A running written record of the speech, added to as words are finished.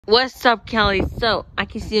What's up, Kelly? So, I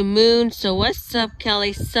can see a moon, so what's up,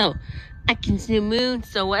 Kelly? So, I can see a moon,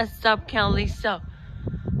 so what's up, Kelly? So,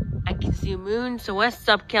 I can see a moon, so what's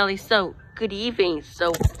up, Kelly? So, good evening.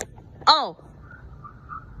 So, oh!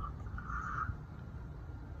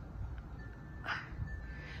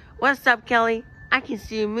 What's up, Kelly? I can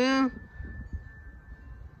see a moon.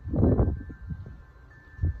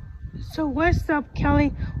 So, what's up,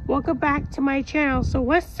 Kelly? Welcome back to my channel. So,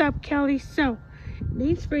 what's up, Kelly? So,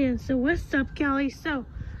 name's Brian. So, what's up, Kelly? So,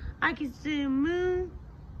 I can see a moon.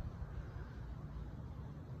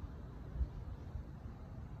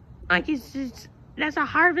 That's a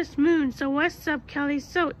harvest moon. So what's up, Kelly?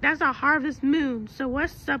 So that's a harvest moon. So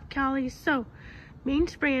what's up, Kelly? So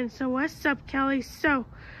name's Brian. So what's up, Kelly? So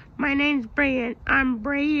my name's Brian. I'm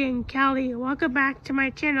Brian Kelly. Welcome back to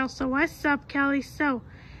my channel. So what's up, Kelly? So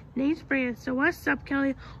name's Brian. So what's up,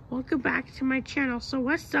 Kelly? Welcome back to my channel. So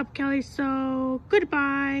what's up, Kelly? So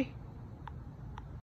goodbye.